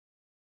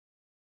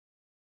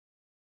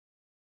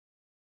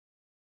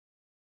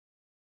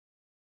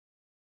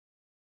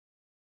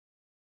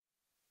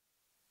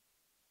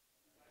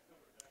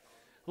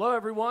Hello,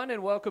 everyone,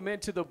 and welcome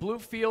into the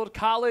Bluefield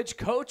College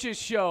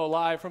Coaches Show,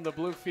 live from the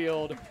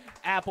Bluefield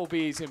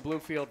Applebee's in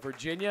Bluefield,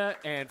 Virginia.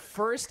 And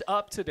first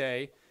up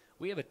today,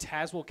 we have a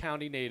Tazewell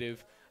County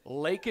native,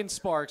 Laken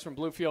Sparks from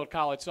Bluefield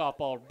College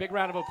Softball. Big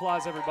round of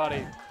applause,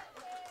 everybody.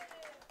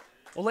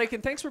 Well,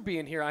 Laken, thanks for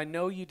being here. I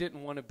know you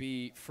didn't want to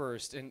be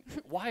first, and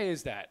why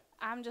is that?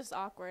 I'm just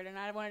awkward, and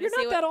I wanted You're to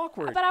see not that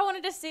awkward. But I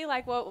wanted to see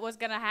like what was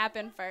gonna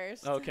happen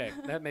first. Okay,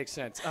 that makes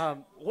sense.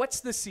 What's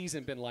the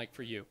season been like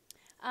for you?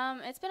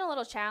 It's been a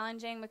little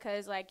challenging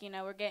because we're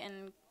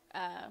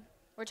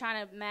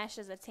trying to mesh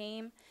as a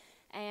team,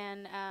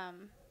 and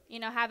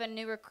having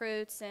new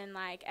recruits and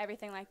like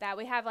everything like that.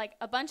 We have like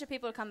a bunch of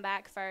people to come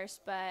back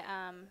first, but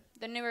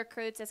the new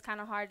recruits is kind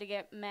of hard to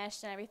get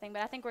meshed and everything.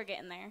 But I think we're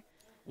getting there.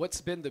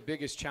 What's been the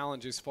biggest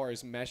challenge as far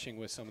as meshing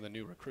with some of the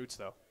new recruits,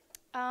 though?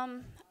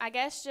 I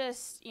guess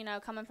just,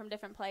 coming from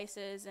different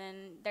places,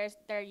 and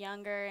they're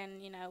younger,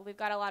 and, we've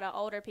got a lot of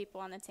older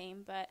people on the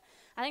team. But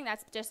I think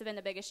that's just been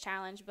the biggest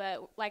challenge.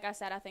 But like I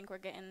said, I think we're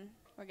getting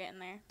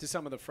there. Do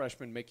some of the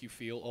freshmen make you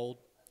feel old?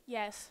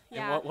 Yes.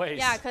 Yeah. In what ways?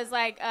 Yeah, because,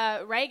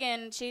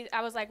 Reagan,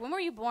 I was like, when were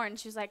you born?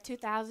 She was like,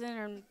 2000.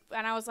 And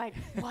I was like,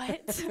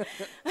 what?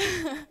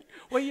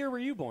 What year were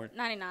you born?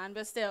 99,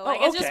 but still.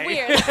 It's just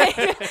weird.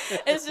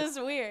 It's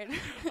just weird.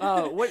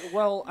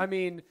 Well, I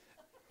mean,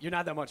 you're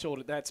not that much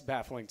older. That's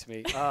baffling to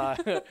me.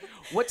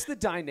 What's the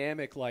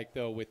dynamic like,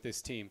 though, with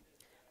this team?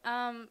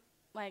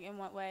 Like in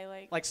what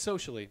way? Like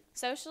socially?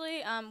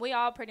 Socially, we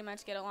all pretty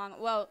much get along.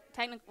 Well,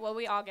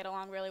 we all get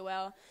along really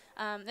well.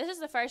 This is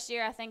the first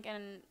year, I think,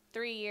 in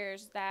 3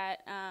 years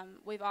that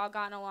we've all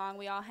gotten along.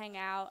 We all hang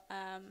out,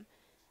 and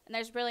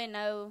there's really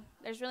no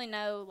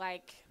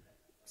like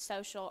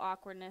social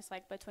awkwardness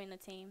like between the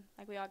team.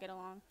 Like we all get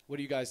along. What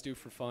do you guys do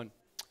for fun?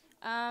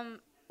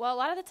 Well, a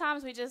lot of the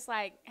times we just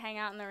like hang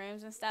out in the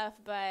rooms and stuff.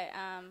 But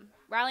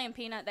Riley and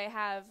Peanut, they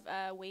have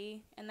Wii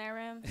in their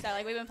room, so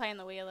like we've been playing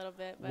the Wii a little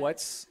bit. But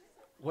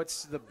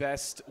What's the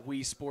best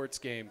Wii Sports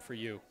game for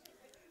you?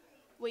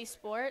 Wii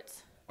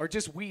Sports? Or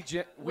just Wii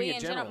in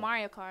general?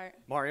 Mario Kart.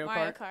 Mario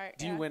Kart?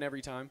 Do yeah. you win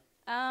every time?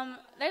 I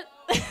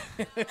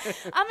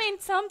mean,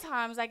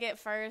 sometimes I get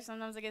first,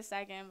 sometimes I get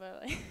second,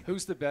 but like.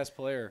 Who's the best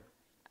player?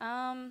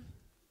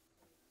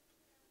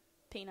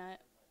 Peanut.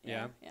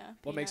 Yeah? Yeah.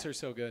 What makes her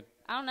so good?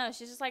 I don't know.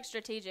 She's just like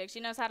strategic. She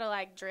knows how to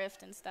like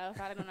drift and stuff.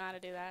 I don't know how to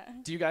do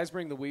that. Do you guys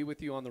bring the Wii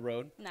with you on the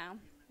road? No.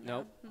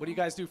 No? What do you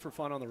guys do for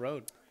fun on the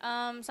road?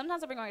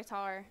 Sometimes I bring my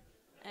guitar,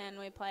 and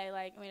we play,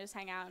 we just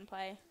hang out and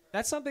play.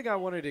 That's something I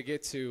wanted to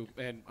get to,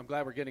 and I'm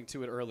glad we're getting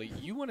to it early.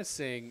 You want to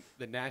sing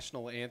the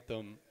national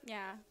anthem.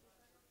 Yeah.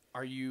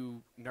 Are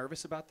you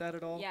nervous about that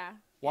at all? Yeah.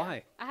 Why?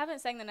 Yeah. I haven't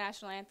sang the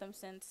national anthem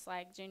since,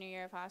 junior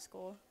year of high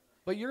school.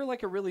 But you're,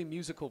 a really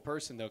musical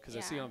person, though, because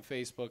yeah. I see on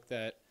Facebook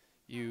that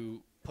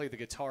you play the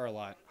guitar a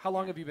lot. How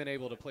long have you been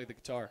able to play the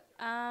guitar?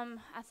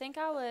 I think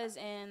I was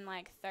in,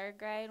 3rd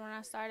grade when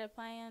I started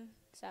playing.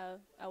 So,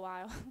 a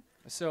while.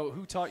 So,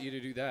 who taught you to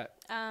do that?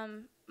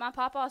 My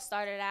papa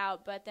started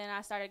out, but then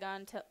I started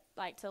going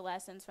to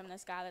lessons from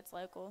this guy that's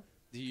local.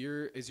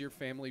 Is your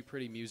family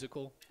pretty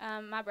musical?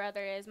 My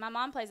brother is. My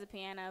mom plays the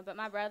piano, but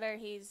my brother,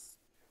 he's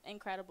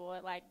incredible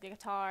at, the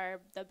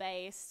guitar, the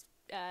bass,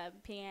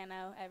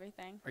 piano,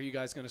 everything. Are you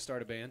guys going to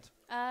start a band?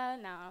 No,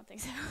 I don't think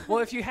so.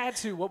 Well, if you had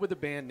to, what would the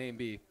band name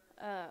be?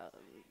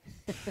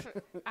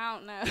 I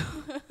don't know.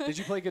 Did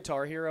you play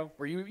Guitar Hero?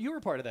 You were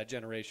part of that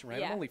generation, right?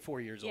 Yeah. I'm only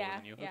 4 years older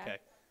than you. Yeah. Okay.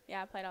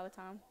 Yeah, I played all the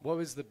time. What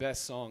was the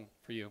best song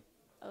for you?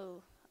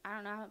 Oh, I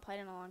don't know. I haven't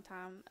played in a long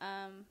time.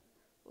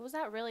 What was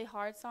that really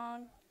hard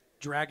song?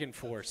 Dragon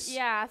Force.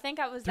 Yeah, I think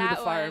I was Through that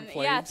the Fire one. and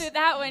Flames? Yeah, through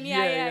that one.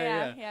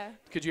 Yeah.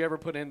 Could you ever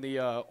put in the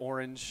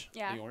orange?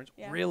 Yeah. The orange?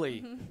 Yeah.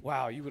 Really?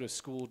 Wow, you would have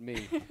schooled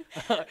me.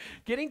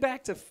 Getting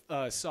back to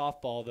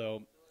softball,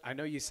 though, I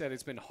know you said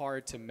it's been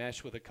hard to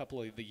mesh with a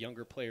couple of the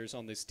younger players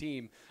on this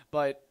team,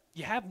 but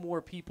you have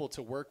more people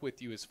to work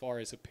with you as far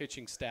as a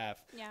pitching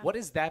staff. Yeah. What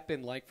has that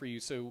been like for you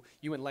so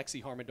you and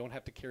Lexi Harmon don't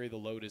have to carry the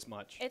load as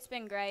much? It's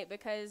been great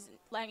because,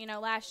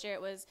 last year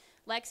it was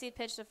Lexi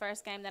pitched the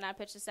first game, then I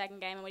pitched the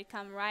second game, and we'd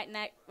come right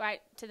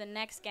to the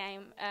next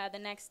game the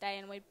next day,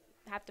 and we'd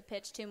have to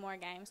pitch 2 more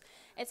games.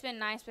 It's been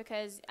nice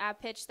because I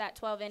pitched that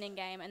 12-inning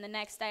game, and the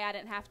next day I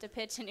didn't have to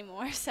pitch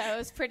anymore, so it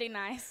was pretty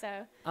nice.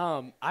 So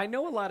I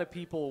know a lot of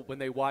people, when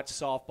they watch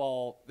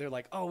softball, they're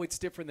like, oh, it's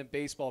different than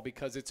baseball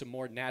because it's a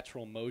more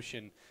natural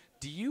motion.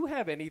 Do you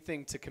have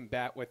anything to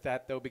combat with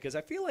that, though? Because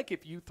I feel like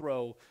if you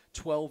throw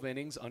 12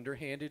 innings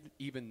underhanded,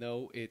 even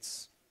though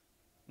it's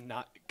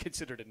not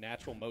considered a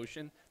natural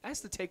motion, that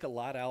has to take a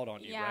lot out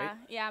on you, right?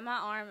 Yeah, my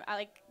arm,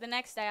 the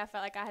next day I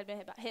felt like I had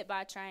been hit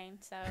by a train,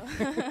 so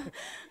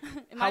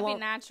it might be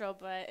natural,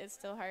 but it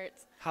still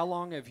hurts. How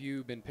long have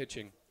you been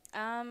pitching?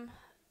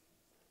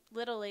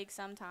 Little League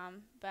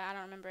sometime, but I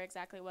don't remember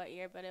exactly what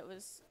year, but it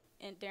was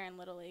during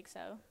Little League,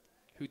 so.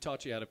 Who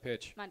taught you how to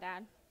pitch? My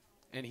dad.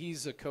 And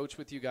he's a coach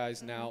with you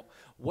guys now.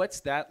 What's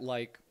that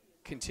like,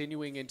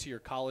 continuing into your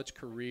college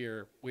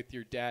career with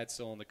your dad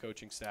still on the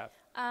coaching staff?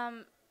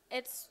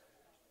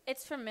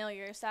 It's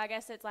familiar, so I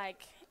guess it's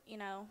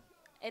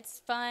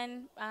it's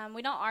fun.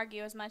 We don't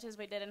argue as much as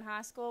we did in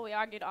high school. We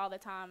argued all the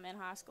time in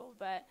high school,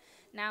 but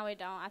now we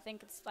don't. I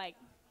think it's like,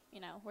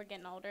 we're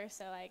getting older,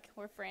 so like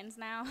we're friends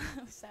now.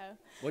 So.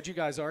 What'd you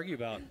guys argue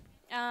about?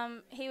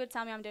 He would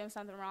tell me I'm doing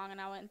something wrong, and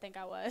I wouldn't think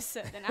I was.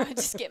 So then I would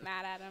just get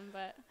mad at him.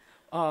 But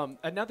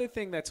another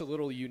thing that's a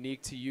little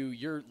unique to you,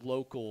 you're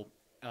local,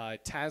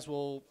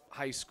 Tazewell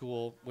High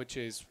School, which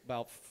is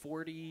about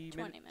 20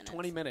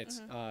 minutes.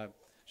 Mm-hmm.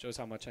 Shows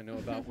how much I know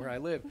about where I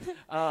live.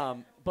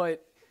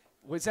 But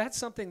was that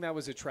something that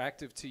was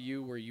attractive to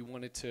you, where you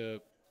wanted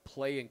to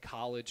play in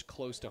college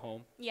close to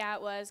home? Yeah,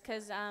 it was,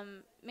 because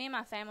me and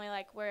my family,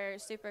 like, we're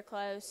super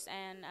close,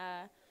 and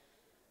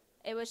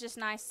it was just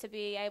nice to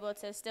be able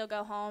to still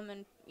go home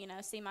and,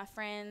 see my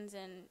friends.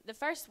 And the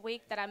first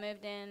week that I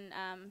moved in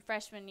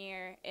freshman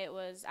year, I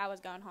was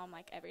going home,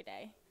 like, every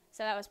day.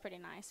 So that was pretty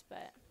nice.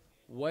 But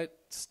what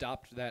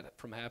stopped that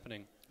from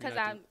happening? Because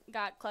I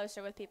got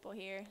closer with people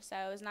here. So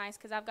it was nice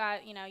because I've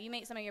got, you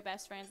meet some of your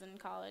best friends in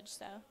college.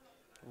 So.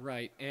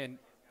 Right. And,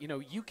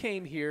 you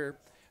came here.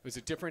 It was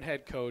a different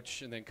head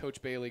coach, and then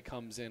Coach Bailey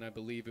comes in. I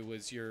believe it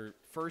was your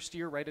first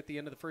year, right at the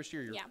end of the first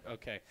year? Yeah.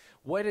 Okay.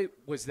 What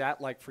was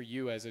that like for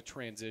you as a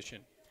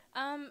transition?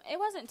 It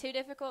wasn't too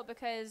difficult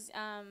because,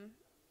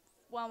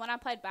 when I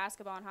played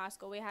basketball in high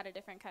school, we had a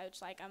different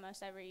coach like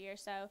almost every year.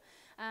 So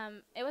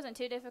it wasn't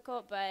too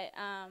difficult, but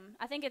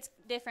I think it's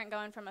different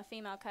going from a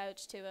female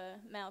coach to a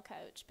male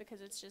coach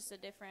because it's just a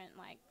different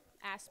like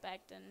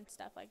aspect and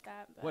stuff like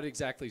that. But what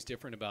exactly is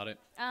different about it?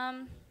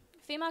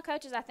 Female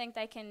coaches, I think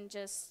they can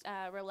just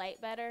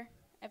relate better,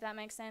 if that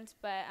makes sense.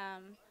 But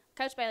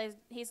Coach Bailey,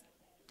 he's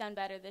done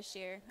better this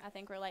year, I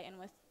think, relating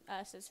with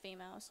us as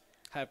females.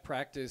 Have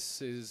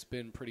practices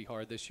been pretty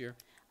hard this year?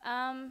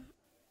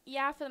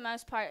 Yeah, for the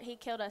most part. He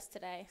killed us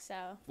today. So.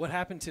 What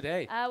happened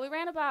today? We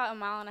ran about 1.5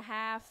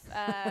 miles,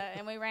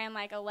 and we ran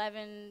like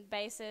 11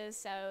 bases,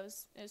 so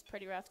it was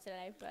pretty rough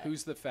today. But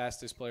who's the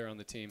fastest player on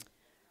the team?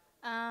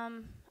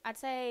 I'd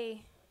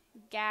say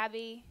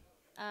Gabby.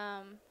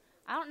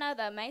 I don't know,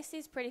 though.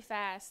 Macy's pretty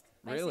fast.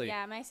 Really?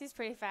 Yeah, Macy's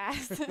pretty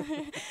fast.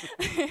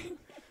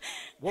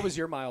 What was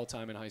your mile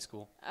time in high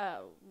school?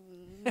 Oh,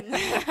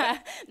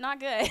 not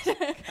good.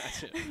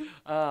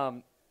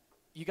 Gotcha.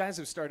 You guys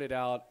have started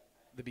out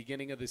the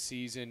beginning of the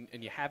season,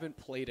 and you haven't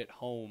played at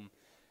home.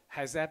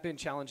 Has that been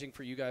challenging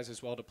for you guys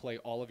as well to play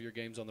all of your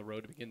games on the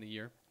road to begin the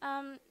year?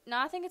 No,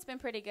 I think it's been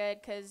pretty good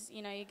because,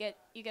 you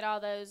get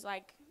all those,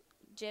 like,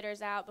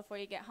 jitters out before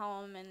you get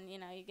home, and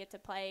you get to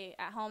play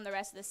at home the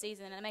rest of the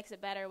season, and it makes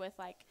it better with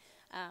like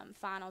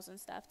finals and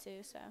stuff too.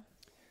 So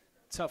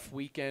tough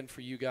weekend for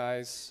you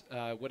guys.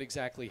 What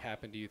exactly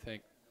happened, do you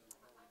think?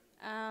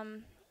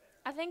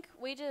 I think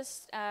we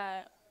just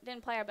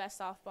didn't play our best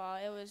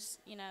softball. It was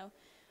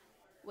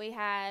we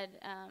had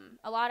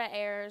a lot of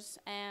errors,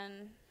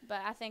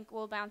 but I think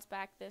we'll bounce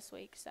back this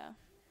week. So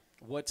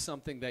what's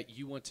something that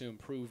you want to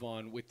improve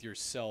on with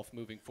yourself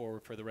moving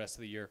forward for the rest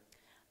of the year?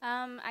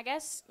 I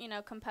guess,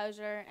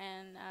 composure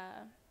and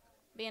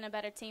being a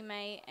better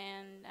teammate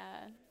and,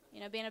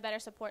 being a better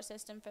support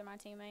system for my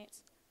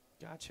teammates.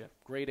 Gotcha.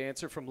 Great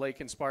answer from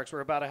Laken Sparks.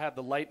 We're about to have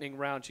the lightning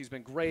round. She's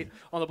been great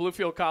on the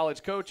Bluefield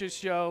College Coaches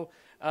Show.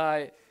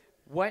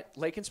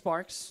 Laken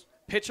Sparks,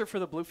 pitcher for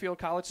the Bluefield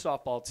College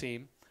softball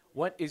team.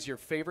 What is your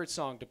favorite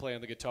song to play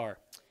on the guitar?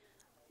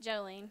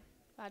 Jolene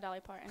by Dolly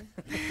Parton.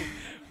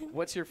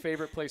 What's your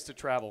favorite place to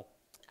travel?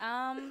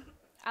 I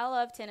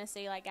love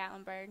Tennessee, like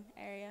Gatlinburg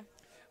area.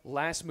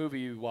 Last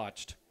movie you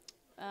watched?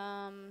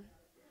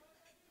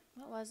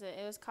 What was it?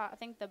 It was called, I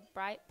think, The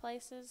Bright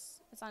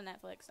Places. It's on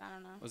Netflix. I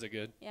don't know. Was it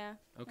good? Yeah.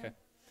 Okay.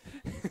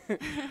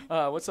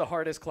 Yeah. What's the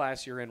hardest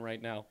class you're in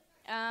right now?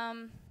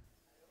 I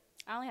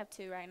only have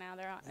 2 right now.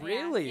 They're on.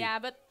 Really? Yeah,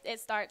 but it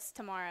starts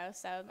tomorrow,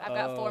 so I've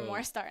got 4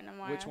 more starting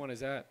tomorrow. Which one is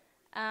that?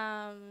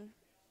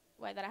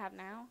 What that I have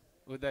now?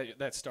 Well,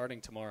 that's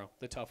starting tomorrow.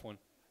 The tough one.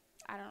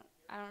 I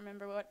don't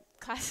remember what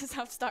classes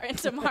I'm starting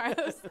tomorrow.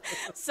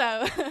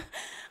 So.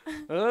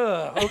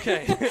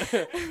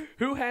 Okay.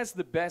 Who has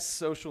the best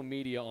social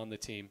media on the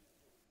team?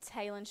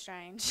 Taylon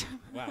Strange.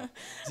 Wow.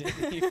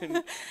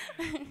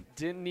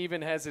 Didn't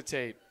even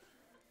hesitate.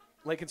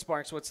 Laken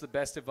Sparks, what's the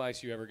best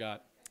advice you ever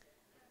got?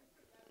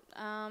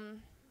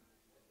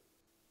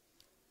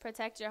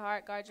 Protect your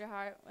heart, guard your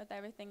heart with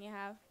everything you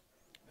have.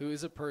 Who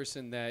is a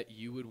person that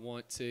you would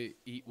want to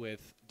eat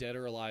with, dead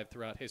or alive,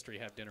 throughout history,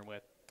 have dinner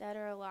with? Dead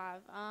or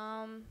alive?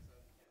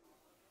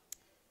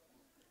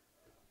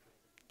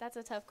 That's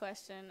a tough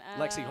question.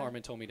 Lexi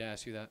Harmon told me to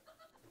ask you that.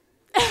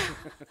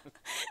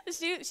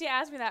 She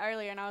asked me that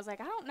earlier, and I was like,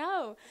 I don't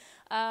know.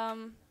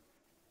 I'm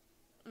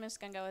just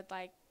going to go with,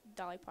 like,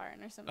 Dolly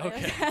Parton or something.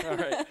 Okay, like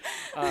that.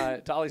 all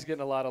right. Dolly's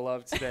getting a lot of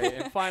love today.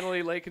 And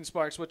finally, Laken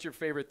Sparks, what's your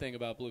favorite thing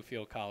about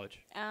Bluefield College?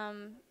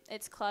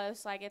 It's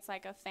close. Like, it's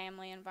like a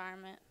family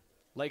environment.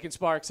 Laken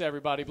Sparks,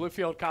 everybody.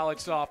 Bluefield College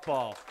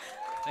softball.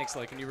 Thanks,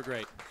 Laken. You were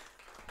great.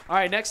 All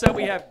right, next up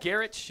we have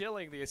Garrett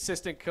Schilling, the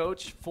assistant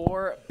coach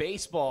for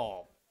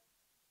baseball.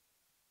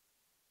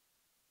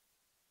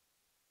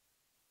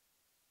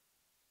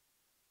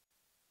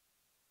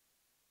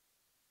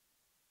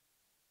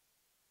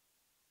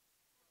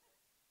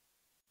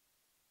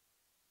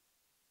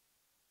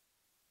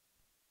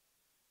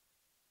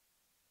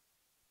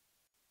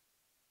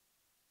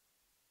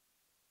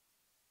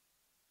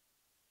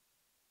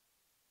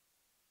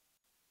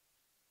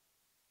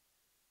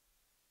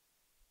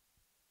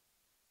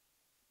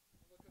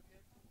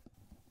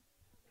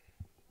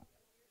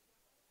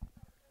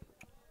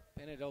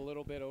 Spin it a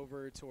little bit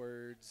over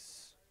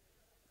towards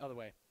other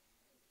way.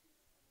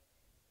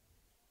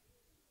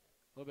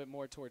 A little bit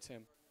more towards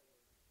him.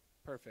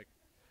 Perfect.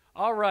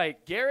 All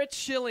right, Garrett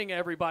Schilling,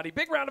 everybody.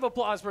 Big round of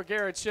applause for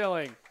Garrett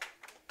Schilling.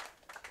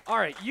 All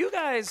right, you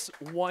guys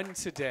won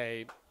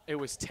today. It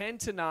was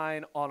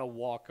 10-9 on a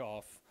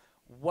walk-off.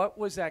 What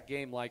was that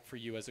game like for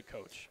you as a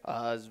coach? It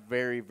was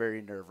very,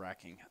 very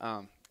nerve-wracking.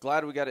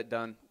 Glad we got it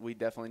done. We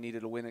definitely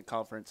needed a win at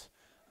conference.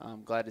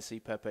 Glad to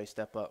see Pepe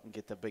step up and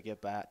get the big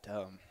at-bat.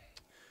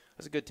 It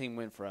was a good team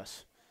win for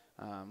us.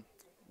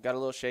 Got a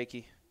little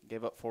shaky.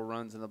 Gave up 4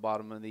 runs in the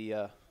bottom of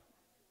the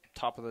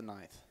top of the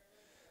ninth.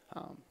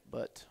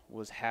 But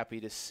was happy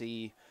to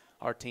see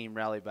our team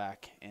rally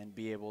back and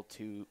be able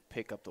to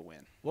pick up the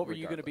win. What were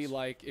you going to be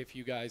like if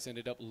you guys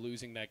ended up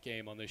losing that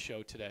game on this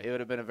show today? It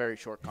would have been a very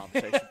short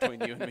conversation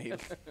between you and me.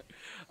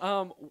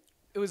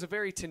 It was a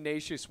very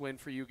tenacious win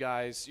for you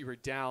guys. You were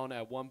down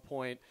at one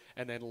point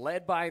and then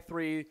led by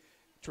 3.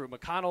 Drew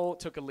McConnell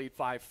took a lead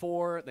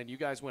 5-4. Then you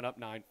guys went up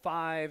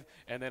 9-5.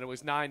 And then it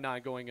was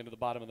 9-9 going into the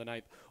bottom of the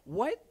ninth.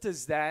 What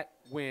does that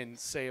win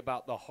say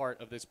about the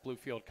heart of this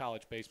Bluefield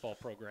College baseball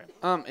program?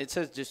 It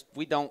says just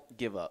we don't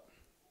give up.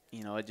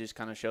 You know, it just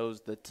kind of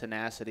shows the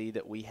tenacity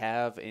that we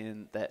have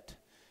and that,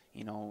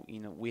 you know,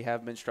 we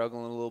have been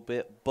struggling a little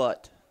bit,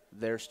 but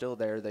they're still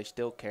there. They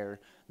still care.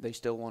 They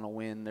still want to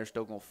win. They're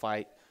still going to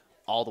fight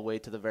all the way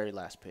to the very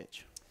last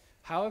pitch.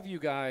 How have you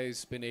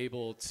guys been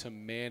able to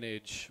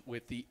manage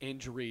with the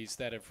injuries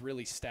that have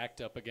really stacked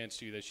up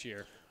against you this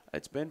year?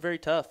 It's been very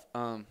tough.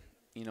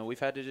 You know, we've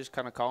had to just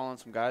kind of call on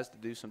some guys to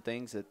do some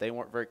things that they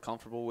weren't very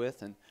comfortable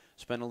with and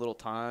spend a little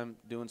time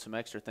doing some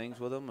extra things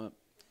with them.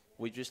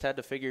 We just had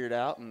to figure it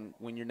out, and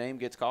when your name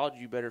gets called,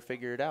 you better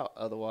figure it out.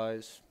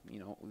 Otherwise, you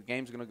know, the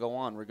game's going to go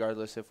on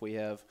regardless if we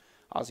have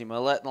Ozzie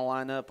Millette in the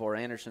lineup or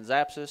Anderson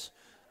Zapsis.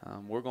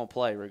 We're going to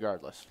play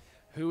regardless.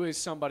 Who is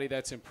somebody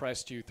that's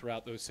impressed you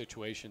throughout those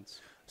situations?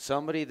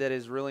 Somebody that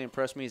has really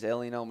impressed me is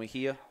Elianel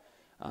Mejia.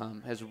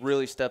 Has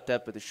really stepped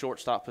up at the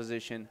shortstop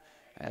position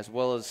as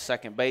well as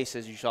second base,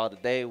 as you saw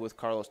today with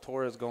Carlos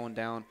Torres going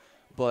down.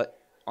 But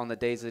on the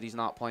days that he's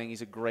not playing,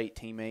 he's a great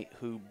teammate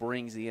who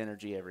brings the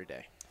energy every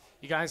day.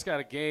 You guys got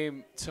a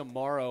game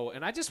tomorrow,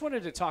 and I just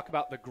wanted to talk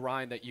about the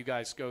grind that you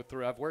guys go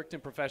through. I've worked in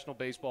professional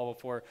baseball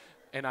before,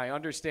 and I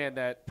understand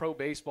that pro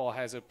baseball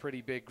has a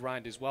pretty big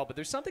grind as well. But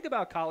there's something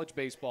about college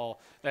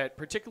baseball that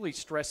particularly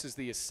stresses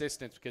the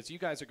assistants because you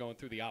guys are going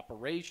through the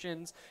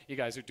operations. You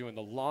guys are doing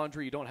the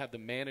laundry. You don't have the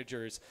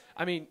managers.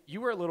 I mean,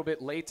 you were a little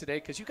bit late today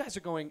because you guys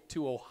are going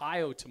to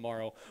Ohio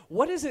tomorrow.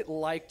 What is it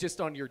like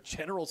just on your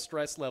general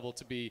stress level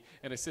to be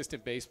an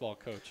assistant baseball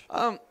coach?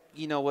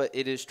 You know what?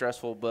 It is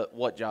stressful, but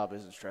what job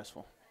isn't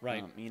stressful?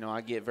 Right. You know,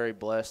 I get very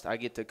blessed. I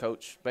get to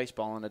coach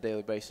baseball on a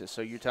daily basis.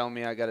 So you're telling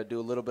me I got to do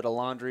a little bit of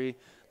laundry,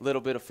 a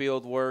little bit of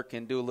field work,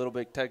 and do a little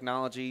bit of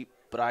technology,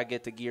 but I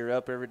get to gear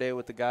up every day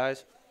with the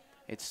guys.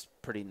 It's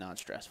pretty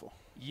non-stressful.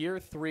 Year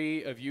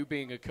 3 of you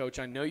being a coach,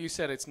 I know you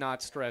said it's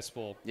not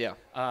stressful. Yeah.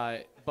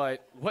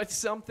 But what's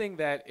something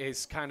that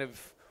is kind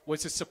of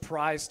was a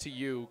surprise to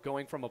you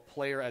going from a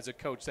player as a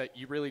coach that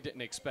you really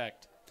didn't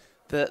expect?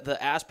 The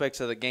aspects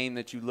of the game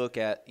that you look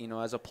at, you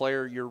know, as a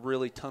player, you're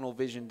really tunnel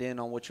visioned in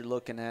on what you're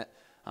looking at.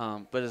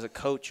 But as a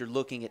coach, you're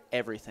looking at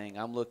everything.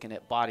 I'm looking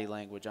at body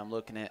language. I'm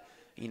looking at,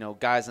 you know,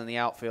 guys in the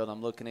outfield.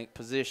 I'm looking at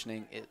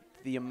positioning.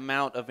 The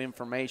amount of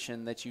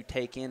information that you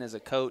take in as a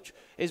coach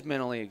is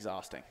mentally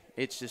exhausting.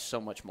 It's just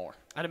so much more.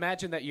 I'd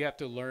imagine that you have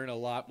to learn a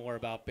lot more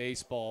about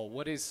baseball.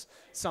 What is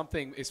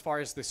something as far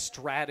as the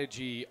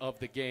strategy of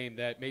the game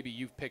that maybe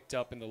you've picked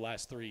up in the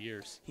last 3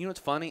 years? You know what's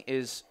funny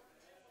is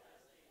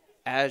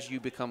as you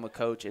become a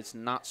coach, it's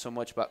not so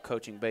much about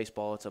coaching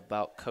baseball. It's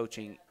about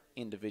coaching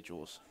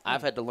individuals.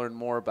 I've had to learn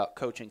more about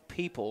coaching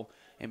people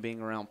and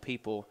being around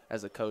people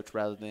as a coach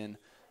rather than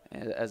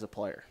as a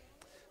player.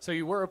 So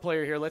you were a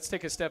player here. Let's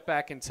take a step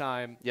back in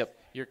time. Yep.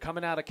 You're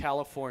coming out of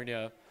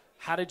California.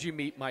 How did you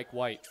meet Mike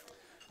White?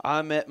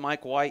 I met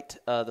Mike White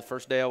the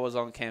first day I was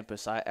on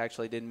campus. I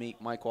actually didn't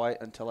meet Mike White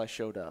until I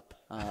showed up.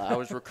 I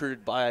was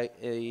recruited by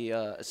a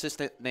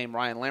assistant named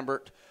Ryan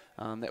Lambert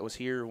that was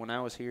here when I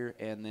was here,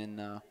 and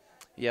then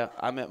yeah,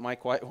 I met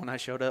Mike White when I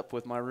showed up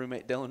with my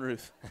roommate, Dylan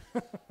Ruth.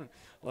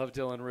 Love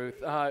Dylan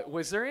Ruth.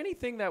 Was there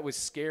anything that was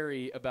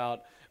scary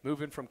about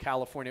moving from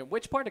California?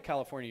 Which part of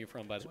California are you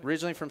from, by the way?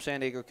 Originally from San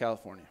Diego,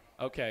 California.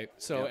 Okay,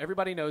 so Yep.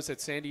 Everybody knows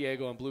that San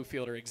Diego and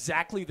Bluefield are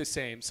exactly the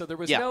same, so there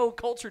was no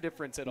culture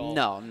difference at all.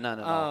 No, none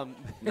at all.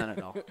 None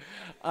at all.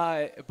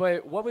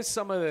 But what was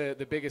some of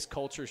the biggest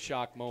culture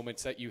shock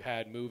moments that you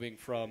had moving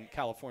from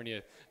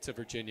California to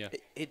Virginia?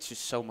 It's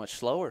just so much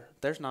slower.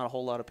 There's not a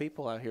whole lot of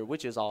people out here,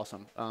 which is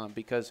awesome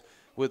because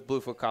with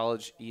Bluefield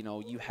College, you know,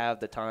 you have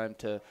the time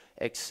to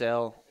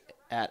excel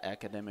at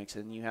academics,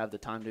 and you have the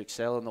time to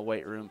excel in the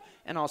weight room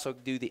and also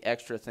do the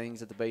extra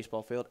things at the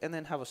baseball field and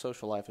then have a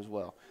social life as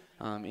well.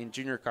 In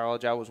junior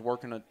college, I was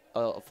working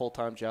a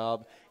full-time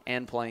job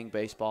and playing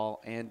baseball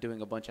and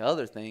doing a bunch of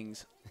other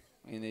things,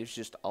 and it was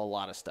just a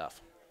lot of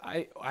stuff.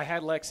 I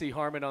had Lexi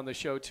Harmon on the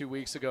show 2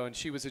 weeks ago, and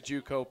she was a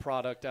JUCO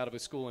product out of a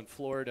school in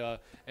Florida,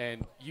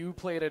 and you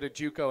played at a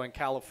JUCO in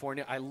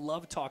California. I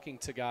love talking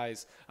to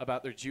guys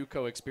about their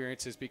JUCO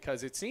experiences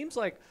because it seems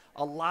like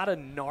a lot of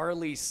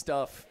gnarly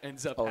stuff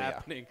ends up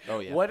happening. Oh,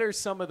 yeah. What are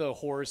some of the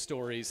horror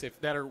stories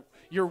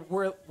you're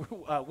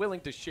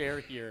willing to share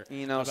here?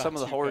 You know, some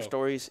of the horror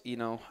stories, you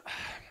know,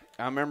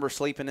 I remember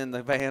sleeping in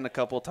the van a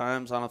couple of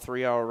times on a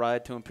 3-hour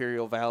ride to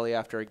Imperial Valley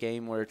after a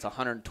game where it's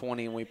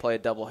 120 and we play a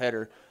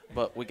doubleheader,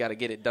 but we got to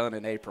get it done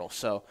in April.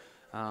 So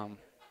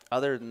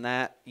other than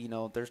that, you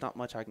know, there's not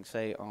much I can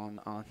say on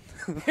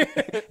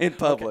in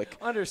public. Okay,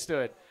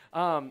 understood.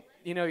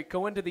 You know,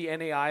 going to the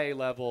NAIA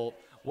level,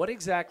 what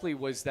exactly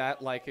was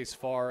that like as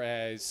far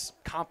as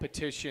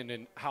competition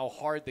and how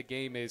hard the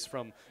game is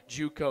from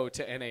JUCO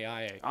to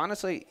NAIA?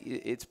 Honestly,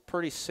 it's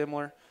pretty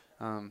similar.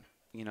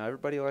 You know,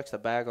 everybody likes to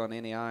bag on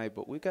NAI,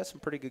 but we've got some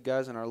pretty good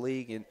guys in our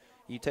league. And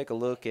you take a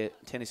look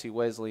at Tennessee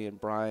Wesley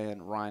and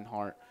Brian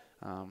Reinhardt,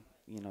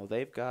 you know,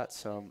 they've got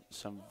some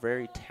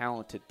very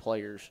talented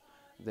players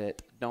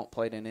that don't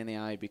play in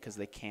NAI because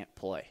they can't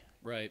play.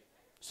 Right.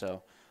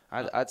 So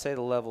I'd say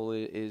the level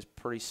is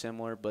pretty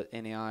similar, but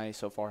NAI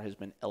so far has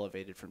been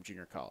elevated from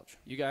junior college.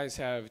 You guys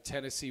have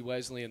Tennessee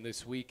Wesleyan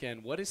this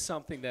weekend. What is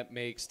something that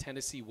makes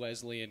Tennessee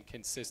Wesleyan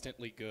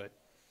consistently good?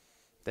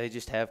 They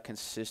just have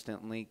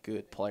consistently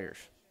good players,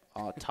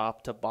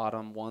 top to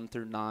bottom, 1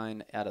 through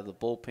 9 out of the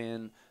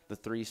bullpen. The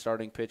 3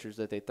 starting pitchers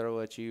that they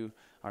throw at you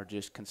are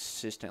just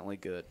consistently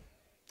good.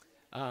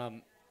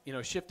 You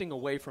know, shifting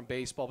away from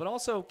baseball, but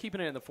also keeping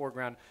it in the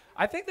foreground.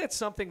 I think that's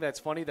something that's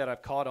funny that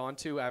I've caught on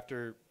to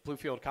after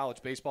Bluefield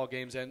College baseball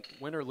games, and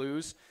win or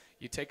lose,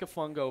 you take a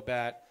fungo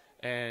bat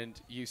and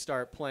you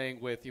start playing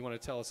with. You want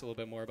to tell us a little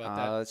bit more about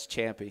that? It's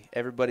Champy,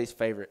 everybody's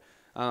favorite.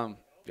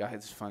 Yeah,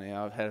 it's funny.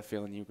 I had a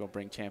feeling you were going to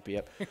bring Champy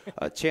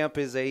up. Champ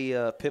is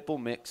a pit bull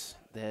mix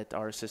that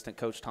our assistant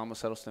coach,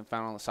 Thomas Huddleston,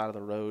 found on the side of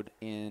the road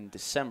in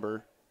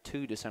December,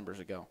 2 Decembers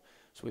ago.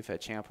 So we've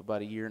had Champ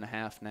about a year and a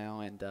half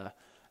now, and,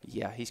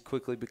 yeah, he's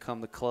quickly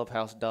become the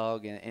clubhouse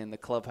dog and the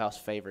clubhouse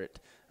favorite.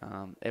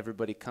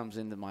 Everybody comes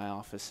into my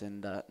office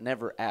and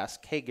never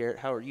asks, hey, Garrett,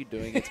 how are you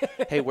doing? It's,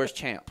 hey, where's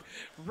Champ?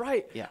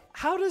 Right. Yeah.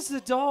 How does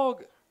the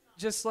dog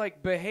just,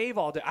 like, behave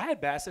all day? I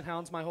had basset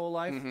hounds my whole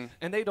life,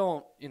 and they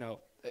don't, you know,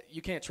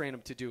 you can't train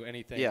them to do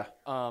anything. Yeah.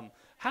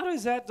 How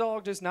does that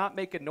dog just not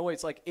make a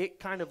noise? Like, it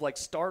kind of, like,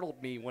 startled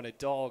me when a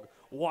dog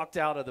walked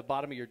out of the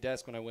bottom of your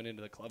desk when I went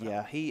into the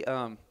clubhouse.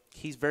 Yeah,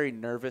 he's very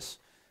nervous.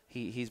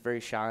 He's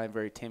very shy and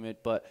very timid,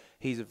 but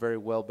he's a very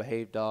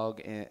well-behaved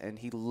dog, and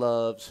he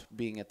loves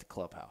being at the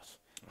clubhouse.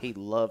 He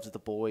loves the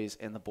boys,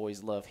 and the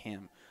boys love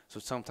him. So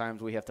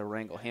sometimes we have to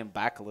wrangle him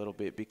back a little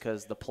bit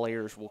because the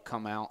players will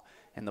come out,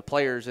 and the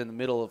players in the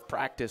middle of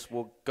practice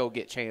will go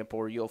get Champ,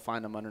 or you'll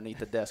find him underneath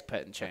the desk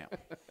petting Champ.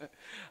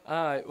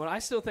 Well, I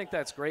still think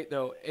that's great,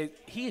 though.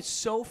 He is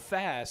so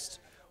fast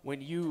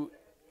when you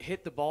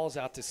hit the balls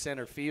out to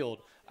center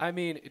field. I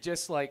mean,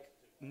 just like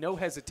no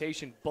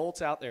hesitation,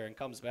 bolts out there and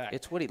comes back.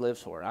 It's what he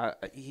lives for.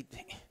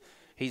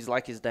 He's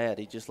like his dad.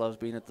 He just loves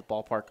being at the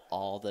ballpark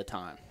all the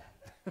time.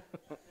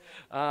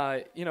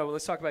 You know,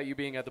 let's talk about you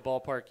being at the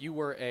ballpark. You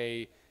were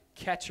a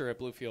catcher at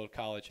Bluefield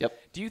College. Yep.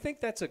 Do you think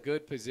that's a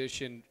good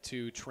position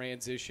to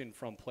transition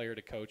from player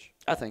to coach?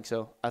 I think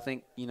so. I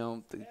think, you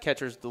know, the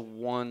catcher's the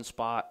one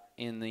spot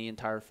in the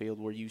entire field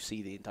where you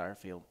see the entire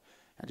field.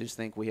 I just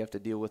think we have to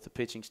deal with the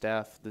pitching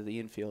staff, the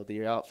infield,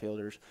 the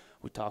outfielders.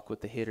 We talk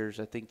with the hitters.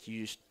 I think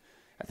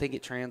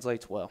it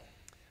translates well.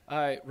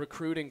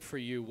 Recruiting for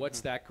you,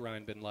 what's that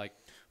grind been like?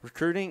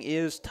 Recruiting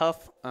is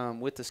tough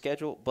with the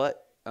schedule,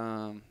 but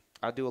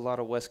I do a lot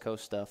of West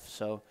Coast stuff.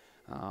 So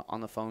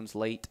on the phones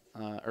late,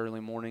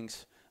 early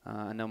mornings.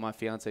 I know my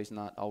fiance's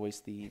not always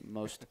the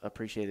most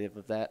appreciative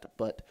of that,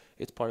 but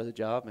it's part of the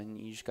job,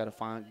 and you just got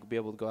to be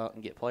able to go out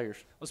and get players.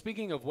 Well,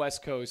 speaking of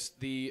West Coast,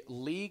 the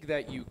league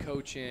that you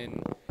coach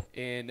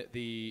in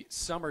the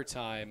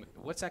summertime,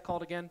 what's that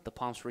called again? The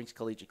Palm Springs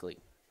Collegiate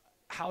League.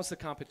 How's the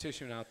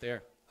competition out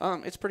there?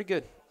 It's pretty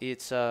good.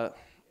 It's a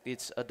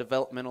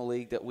developmental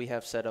league that we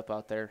have set up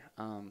out there.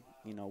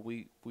 You know,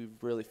 we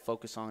really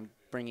focus on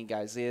bringing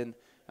guys in,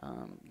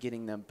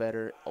 getting them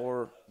better,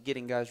 or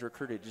getting guys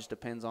recruited. It just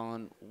depends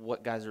on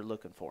what guys are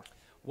looking for.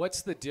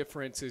 What's the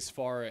difference as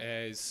far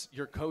as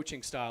your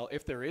coaching style,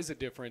 if there is a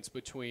difference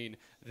between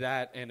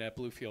that and at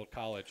Bluefield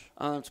College?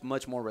 It's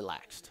much more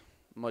relaxed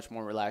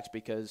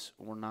because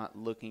we're not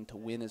looking to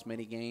win as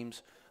many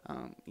games.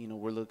 You know,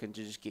 we're looking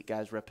to just get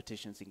guys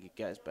repetitions and get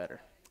guys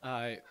better.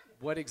 How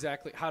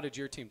did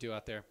your team do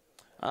out there?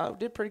 We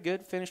did pretty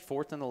good. Finished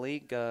 4th in the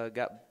league.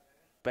 Got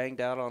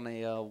banged out on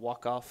a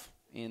walk-off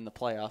in the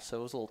playoffs, so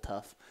it was a little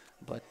tough.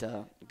 But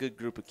good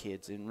group of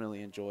kids, and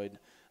really enjoyed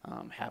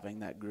having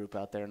that group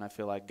out there. And I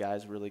feel like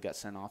guys really got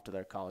sent off to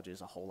their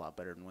colleges a whole lot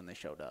better than when they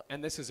showed up.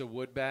 And this is a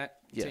wood bat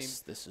team?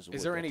 Yes, this is a wood bat.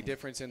 Is there any team.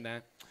 difference in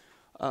that?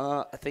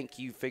 I think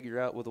you figure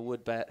out with a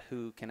wood bat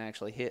who can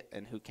actually hit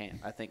and who can't.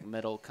 I think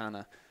metal kind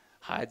of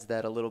hides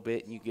that a little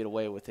bit, and you get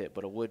away with it.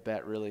 But a wood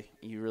bat,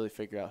 you really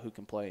figure out who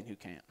can play and who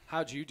can't.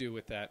 How'd you do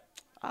with that?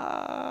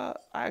 I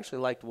actually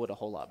liked wood a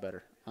whole lot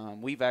better.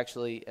 We've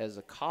actually, as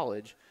a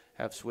college,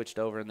 have switched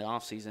over in the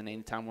off season.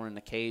 Anytime we're in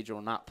the cage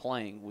or not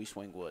playing, we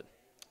swing wood.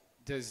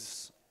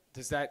 Does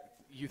that,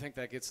 you think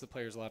that gets the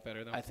players a lot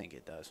better, though? I think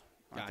it does.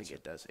 Gotcha. I think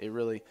it does. It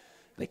really,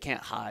 they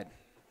can't hide.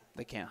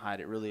 They can't hide.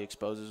 It really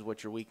exposes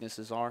what your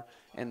weaknesses are,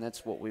 and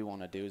that's what we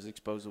want to do is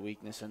expose the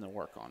weakness and then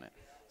work on it.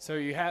 So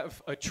you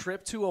have a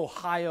trip to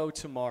Ohio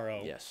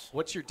tomorrow. Yes.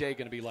 What's your day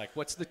going to be like?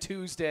 What's the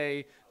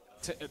Tuesday,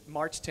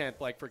 March 10th,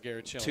 like for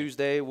Garrett Schilling?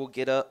 Tuesday, we'll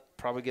get up,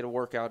 probably get a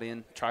workout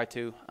in, try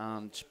to.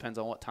 Just depends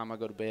on what time I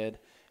go to bed.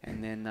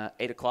 And then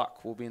 8 o'clock,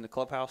 we'll be in the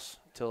clubhouse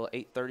till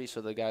 8:30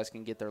 so the guys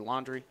can get their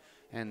laundry.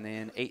 And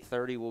then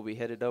 8:30, we'll be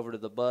headed over to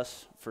the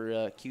bus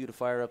for Q to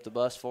fire up the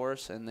bus for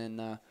us. And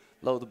then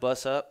load the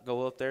bus up,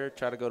 go up there,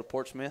 try to go to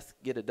Portsmouth,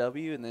 get a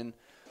W, and then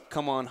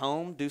come on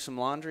home, do some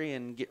laundry,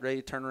 and get ready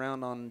to turn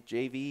around on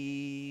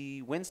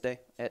JV Wednesday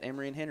at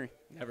Emory and Henry.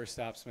 Never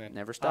stops, man.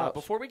 Never stops.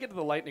 Before we get to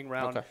the lightning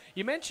round, Okay.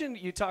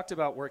 you talked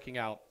about working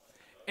out.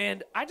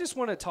 And I just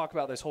want to talk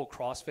about this whole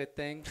CrossFit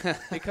thing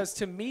because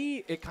to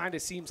me it kind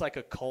of seems like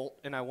a cult,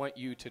 and I want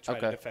you to try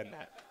to defend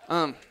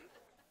that.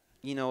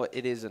 You know,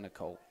 it isn't a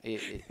cult.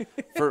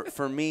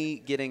 For me,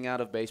 getting out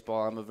of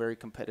baseball, I'm a very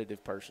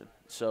competitive person.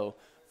 So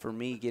for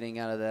me, getting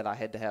out of that, I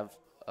had to have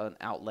an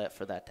outlet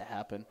for that to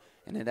happen.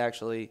 And it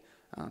actually,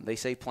 they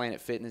say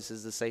Planet Fitness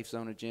is the safe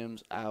zone of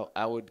gyms.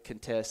 I would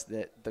contest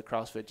that the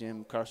CrossFit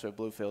gym, CrossFit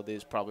Bluefield,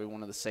 is probably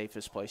one of the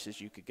safest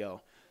places you could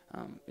go.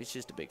 It's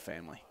just a big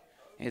family.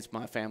 It's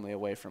my family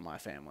away from my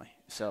family.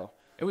 So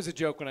It was a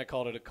joke when I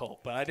called it a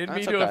cult, but I didn't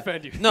mean That's to okay.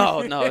 offend you.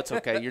 No, it's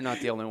okay. You're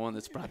not the only one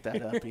that's brought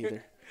that up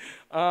either.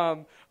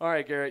 All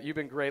right, Garrett, you've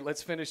been great.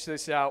 Let's finish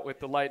this out with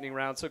the lightning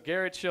round. So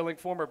Garrett Schilling,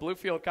 former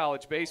Bluefield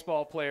College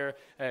baseball player,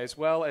 as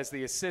well as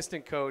the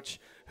assistant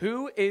coach.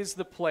 Who is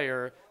the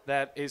player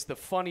that is the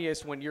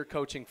funniest when you're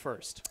coaching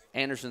first?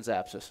 Anderson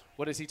Zapsis.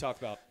 What does he talk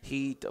about?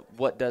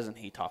 What doesn't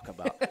he talk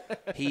about?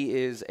 He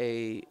is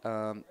a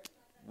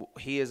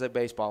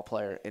baseball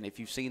player, and if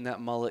you've seen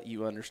that mullet,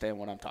 you understand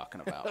what I'm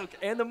talking about. Okay.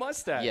 And the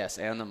mustache. Yes,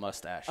 and the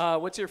mustache.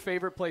 What's your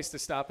favorite place to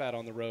stop at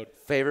on the road?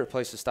 Favorite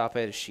place to stop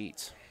at is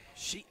Sheets.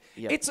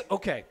 Yep. It's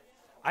okay.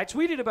 I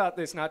tweeted about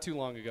this not too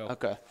long ago.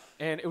 Okay.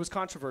 And it was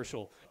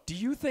controversial. Do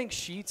you think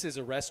Sheets is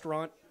a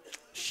restaurant?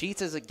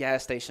 Sheets is a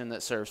gas station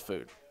that serves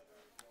food.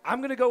 I'm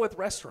going to go with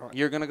restaurant.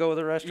 You're going to go with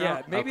a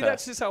restaurant? Yeah, maybe Okay.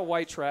 that's just how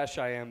white trash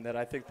I am that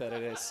I think that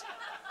it is.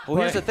 Well,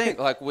 here's the thing.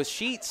 Like with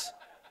Sheets,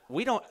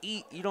 you don't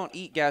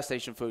eat gas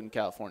station food in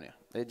California.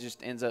 It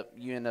just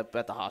you end up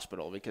at the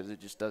hospital because it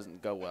just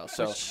doesn't go well.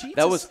 So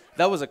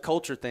that was a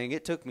culture thing.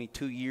 It took me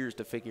 2 years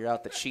to figure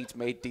out that Sheets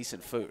made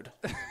decent food.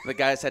 The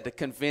guys had to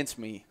convince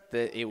me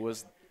that it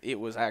was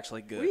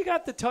actually good. Well, you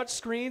got the touch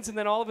screens, and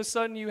then all of a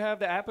sudden you have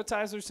the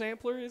appetizer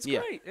sampler. It's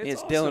great.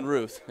 It's awesome. Dylan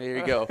Ruth. There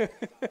you go.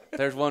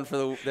 There's one for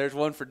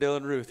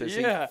Dylan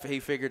Ruth. He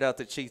figured out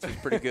that Sheets was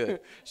pretty good.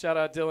 Shout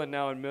out Dylan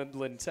now in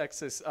Midland,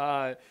 Texas.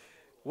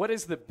 What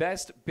is the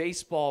best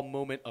baseball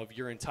moment of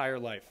your entire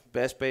life?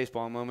 Best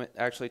baseball moment.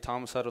 Actually,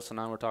 Thomas Huddleston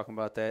and I were talking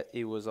about that.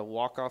 It was a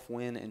walk-off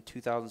win in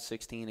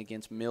 2016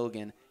 against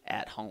Milligan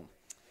at home.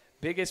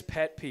 Biggest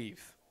pet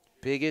peeve?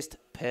 Biggest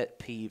pet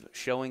peeve,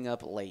 showing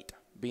up late.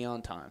 Be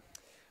on time.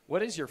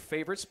 What is your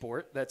favorite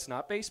sport that's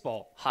not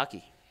baseball?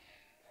 Hockey.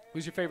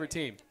 Who's your favorite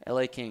team?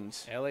 LA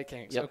Kings. LA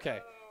Kings. Yep.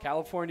 Okay.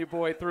 California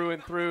boy through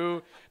and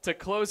through. To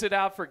close it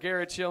out for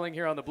Garrett Schilling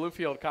here on the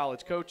Bluefield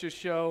College Coaches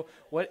Show,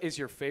 what is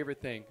your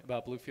favorite thing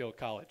about Bluefield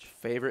College?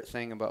 Favorite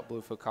thing about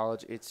Bluefield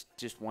College, it's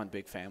just one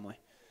big family.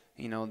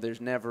 You know, there's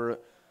never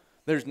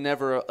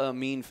a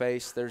mean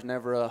face. There's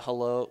never a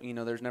hello. You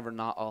know, there's never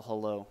not a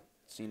hello.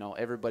 It's, you know,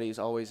 everybody's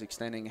always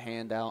extending a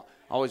hand out,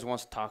 always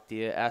wants to talk to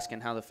you,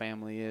 asking how the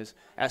family is,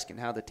 asking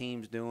how the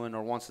team's doing,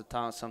 or wants to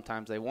talk.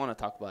 Sometimes they want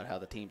to talk about how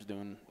the team's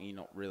doing. You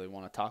don't really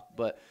want to talk,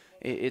 but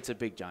it's a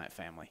big, giant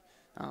family.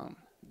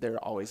 They're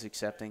always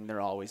accepting.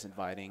 They're always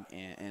inviting,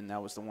 and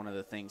that was one of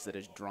the things that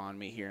has drawn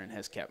me here and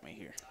has kept me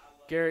here.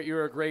 Garrett,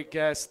 you're a great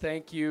guest.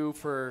 Thank you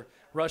for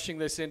rushing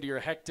this into your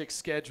hectic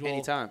schedule.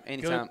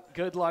 Anytime.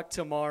 Good luck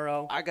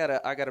tomorrow. I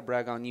gotta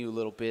brag on you a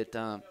little bit.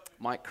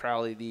 Mike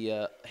Crowley,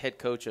 the head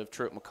coach of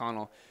Truett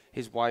McConnell,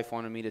 his wife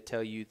wanted me to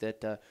tell you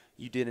that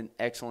you did an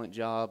excellent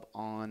job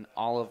on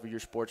all of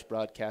your sports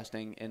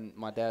broadcasting, and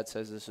my dad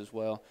says this as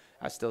well.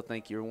 I still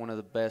think you're one of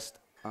the best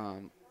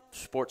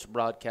sports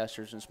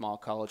broadcasters in small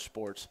college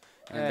sports,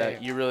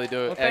 and you really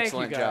do an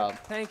excellent job.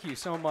 Thank you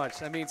so much.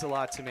 That means a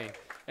lot to me.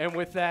 And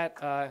with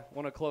that, I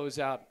want to close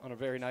out on a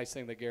very nice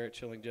thing that Garrett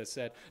Schilling just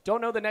said.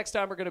 Don't know the next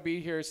time we're going to be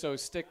here, so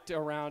stick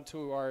around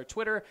to our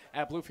Twitter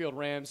at Bluefield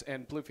Rams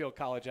and Bluefield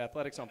College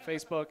Athletics on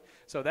Facebook.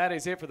 So that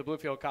is it for the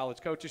Bluefield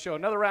College Coaches Show.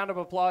 Another round of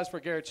applause for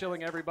Garrett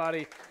Schilling,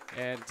 everybody,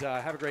 and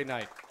have a great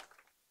night.